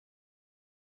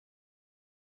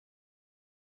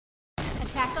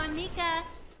Attack on Mika.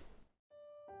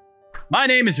 My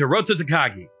name is Hiroto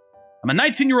Takagi. I'm a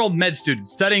 19-year-old med student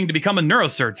studying to become a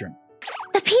neurosurgeon.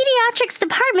 The pediatrics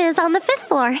department is on the 5th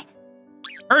floor.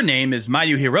 Her name is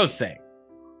Mayu Hirose.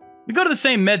 We go to the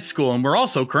same med school and we're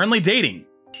also currently dating.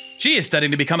 She is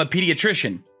studying to become a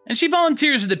pediatrician, and she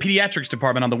volunteers at the pediatrics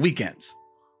department on the weekends.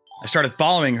 I started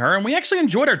following her, and we actually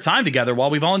enjoyed our time together while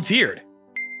we volunteered.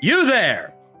 You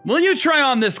there! Will you try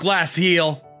on this glass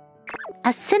heel?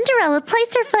 As Cinderella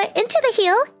placed her foot into the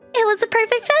heel, it was a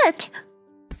perfect fit.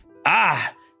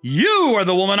 Ah, you are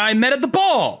the woman I met at the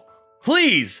ball.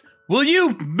 Please, will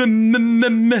you marry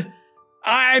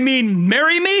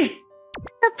me?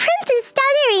 The prince is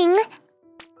stuttering.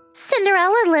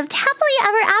 Cinderella lived happily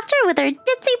ever after with her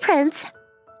ditzy prince.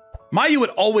 Mayu would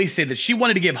always say that she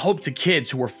wanted to give hope to kids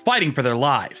who were fighting for their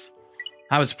lives.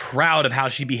 I was proud of how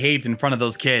she behaved in front of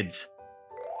those kids.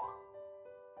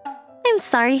 I'm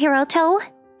sorry, Hiroto.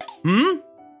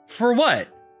 For what?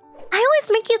 I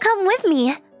always make you come with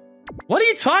me. What are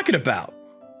you talking about?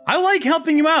 I like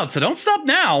helping you out, so don't stop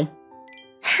now.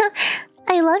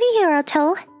 I love you,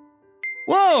 Hiroto.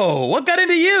 Whoa, what got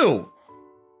into you?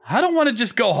 I don't want to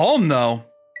just go home, though.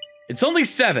 It's only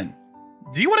 7.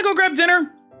 Do you want to go grab dinner?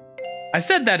 I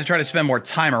said that to try to spend more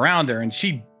time around her, and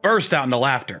she burst out into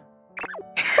laughter.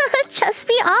 Just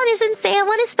be honest and say I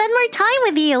want to spend more time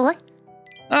with you.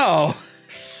 Oh,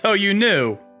 so you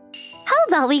knew. How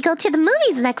about we go to the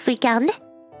movies next weekend?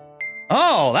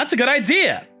 Oh, that's a good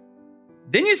idea.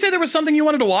 Didn't you say there was something you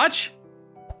wanted to watch?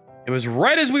 It was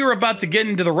right as we were about to get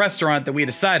into the restaurant that we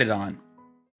decided on.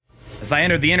 As I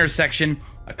entered the intersection,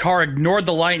 a car ignored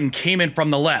the light and came in from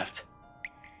the left.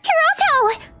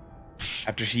 Hiroto!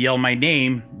 After she yelled my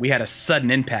name, we had a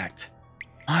sudden impact.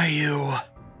 Mayu.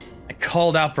 I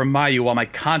called out for Mayu while my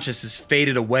consciousness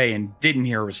faded away and didn't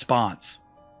hear a response.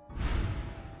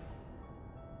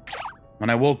 When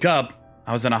I woke up,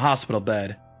 I was in a hospital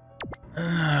bed.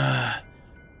 Where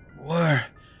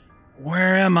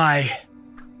am I?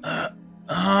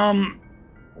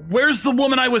 Where's the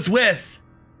woman I was with?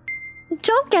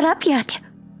 Don't get up yet.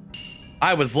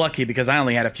 I was lucky because I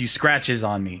only had a few scratches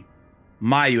on me.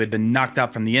 Mayu had been knocked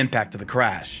out from the impact of the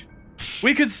crash.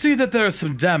 We could see that there is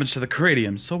some damage to the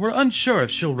cranium, so we're unsure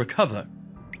if she'll recover.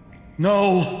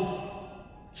 No,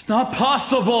 it's not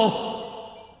possible.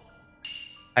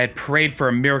 I had prayed for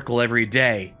a miracle every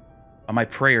day, but my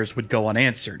prayers would go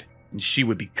unanswered, and she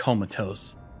would be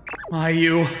comatose.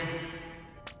 Mayu.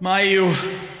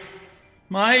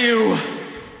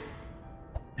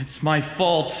 It's my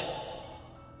fault.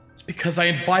 It's because I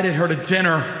invited her to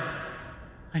dinner.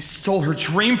 I stole her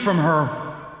dream from her.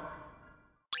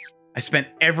 I spent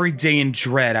every day in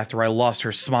dread after I lost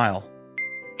her smile.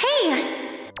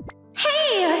 Hey,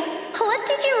 what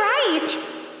did you write?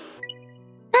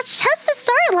 That's just the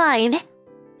start line.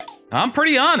 I'm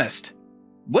pretty honest.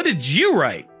 What did you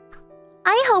write?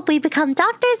 I hope we become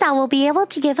doctors that will be able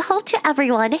to give hope to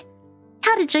everyone.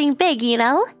 Gotta dream big, you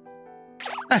know?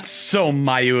 That's so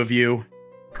Mayu of you.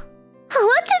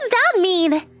 What does that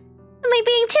mean? Am I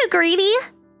being too greedy?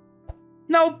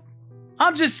 Nope.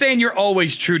 I'm just saying you're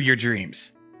always true to your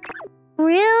dreams.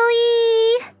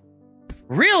 Really?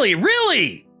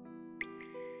 Really?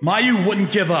 Mayu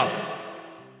wouldn't give up.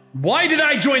 Why did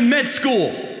I join med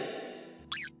school?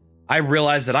 I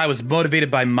realized that I was motivated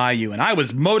by Mayu, and I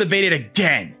was motivated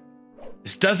again.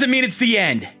 This doesn't mean it's the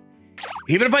end.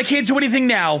 Even if I can't do anything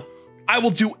now, I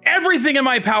will do everything in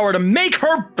my power to make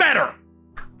her better.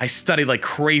 I studied like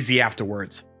crazy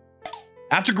afterwards.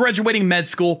 After graduating med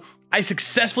school, I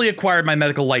successfully acquired my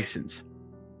medical license.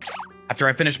 After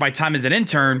I finished my time as an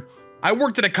intern, I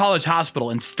worked at a college hospital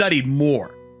and studied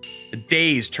more. The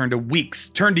days turned to weeks,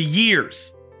 turned to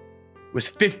years. It was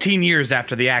 15 years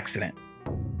after the accident.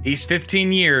 These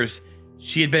 15 years,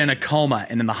 she had been in a coma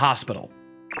and in the hospital.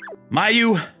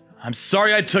 Mayu, I'm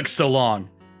sorry I took so long.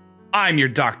 I'm your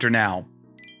doctor now.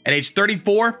 At age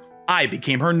 34, I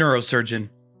became her neurosurgeon.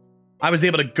 I was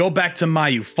able to go back to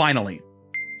Mayu finally.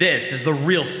 This is the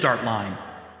real start line.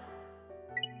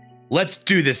 Let's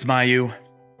do this, Mayu.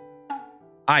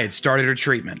 I had started her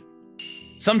treatment.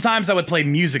 Sometimes I would play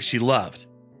music she loved.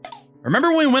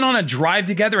 Remember when we went on a drive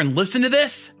together and listened to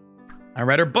this? I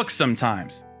read her books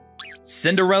sometimes.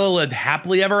 Cinderella lived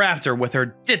happily ever after with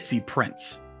her ditzy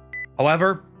prince.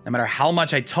 However, no matter how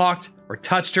much I talked or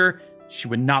touched her, she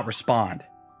would not respond.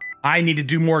 I need to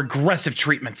do more aggressive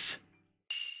treatments.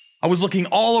 I was looking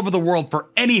all over the world for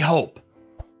any hope.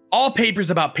 All papers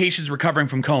about patients recovering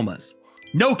from comas.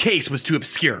 No case was too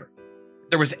obscure. If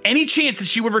there was any chance that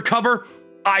she would recover,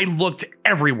 I looked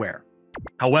everywhere.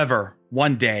 However,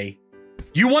 one day,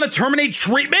 you want to terminate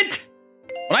treatment?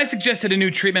 When I suggested a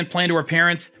new treatment plan to her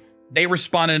parents, they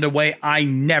responded in a way I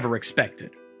never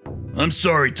expected. I'm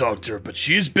sorry, Doctor, but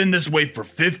she's been this way for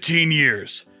 15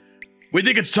 years. We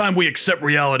think it's time we accept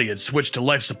reality and switch to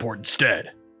life support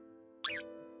instead.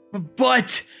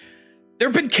 But there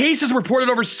have been cases reported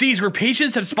overseas where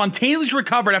patients have spontaneously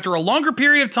recovered after a longer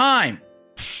period of time.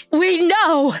 We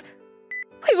know!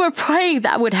 We were praying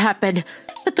that would happen,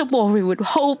 but the more we would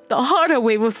hope, the harder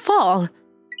we would fall.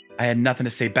 I had nothing to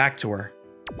say back to her.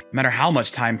 No matter how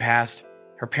much time passed,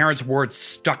 her parents' words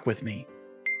stuck with me.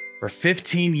 For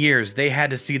 15 years, they had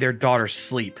to see their daughter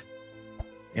sleep.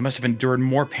 They must have endured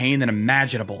more pain than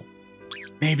imaginable.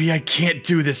 Maybe I can't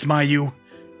do this, Mayu.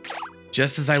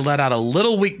 Just as I let out a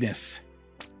little weakness,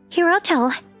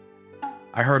 Hiroto.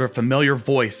 I heard her familiar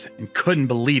voice and couldn't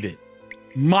believe it.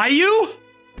 Mayu?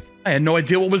 I had no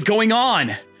idea what was going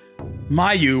on.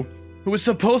 Mayu, who was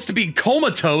supposed to be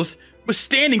comatose, was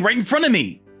standing right in front of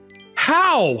me.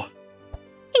 How?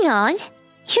 Hang on.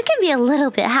 You can be a little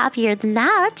bit happier than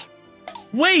that.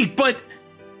 Wait, but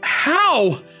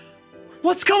how?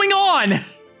 What's going on?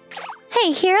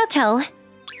 Hey, Hiroto.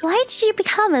 Why did you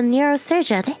become a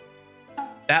neurosurgeon?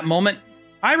 That moment,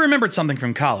 I remembered something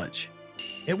from college.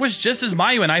 It was just as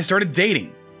Mayu and I started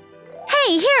dating.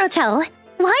 Hey, Hiroto.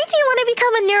 Why do you want to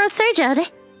become a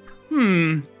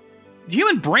neurosurgeon? The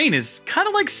human brain is kind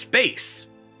of like space.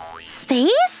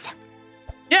 Space?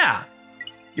 Yeah.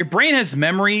 Your brain has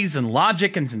memories and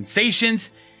logic and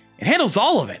sensations. It handles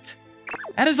all of it.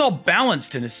 That is all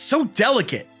balanced and is so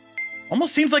delicate.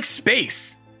 Almost seems like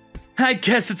space. I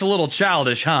guess it's a little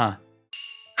childish, huh?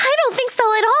 I don't think so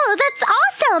at all. That's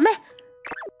awesome.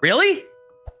 Really?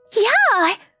 Yeah,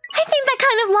 I think that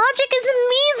kind of logic is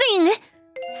amazing.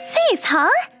 Space,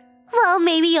 huh? Well,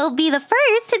 maybe you'll be the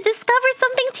first to discover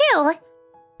something too.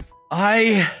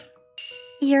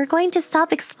 You're going to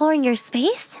stop exploring your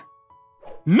space?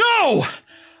 No!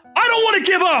 I don't want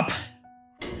to give up!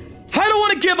 I don't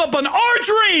want to give up on our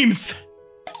dreams!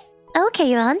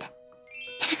 Okay, then.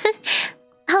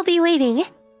 I'll be waiting.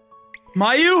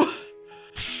 Mayu?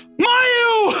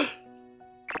 Mayu!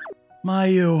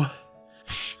 Mayu.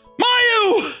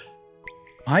 Mayu!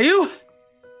 Mayu?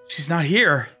 She's not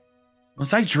here.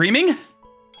 Was I dreaming?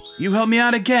 You helped me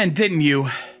out again, didn't you?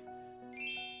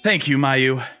 Thank you,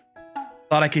 Mayu.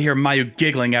 Thought I could hear Mayu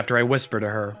giggling after I whispered to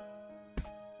her.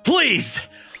 Please,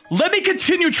 let me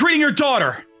continue treating your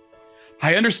daughter.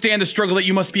 I understand the struggle that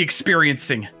you must be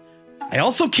experiencing. I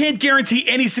also can't guarantee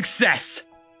any success.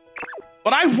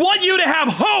 But I want you to have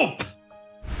hope!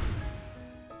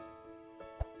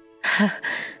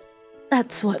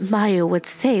 That's what Mayu would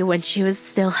say when she was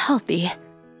still healthy.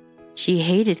 She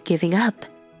hated giving up.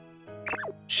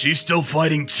 She's still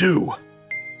fighting too.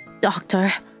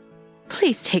 Doctor,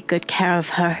 please take good care of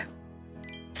her.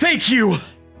 Thank you!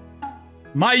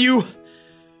 Mayu,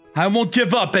 I won't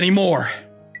give up anymore.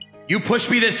 You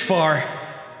pushed me this far.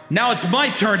 Now it's my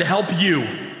turn to help you.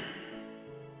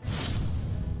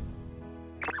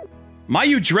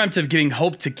 Mayu dreamt of giving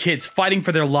hope to kids fighting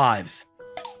for their lives.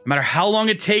 No matter how long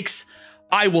it takes,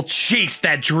 I will chase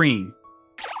that dream.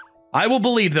 I will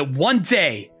believe that one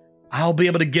day, I'll be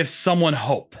able to give someone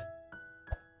hope.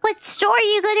 What story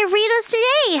are you going to read us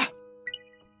today?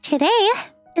 Today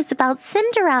is about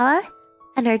Cinderella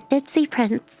and her ditzy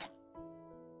prince.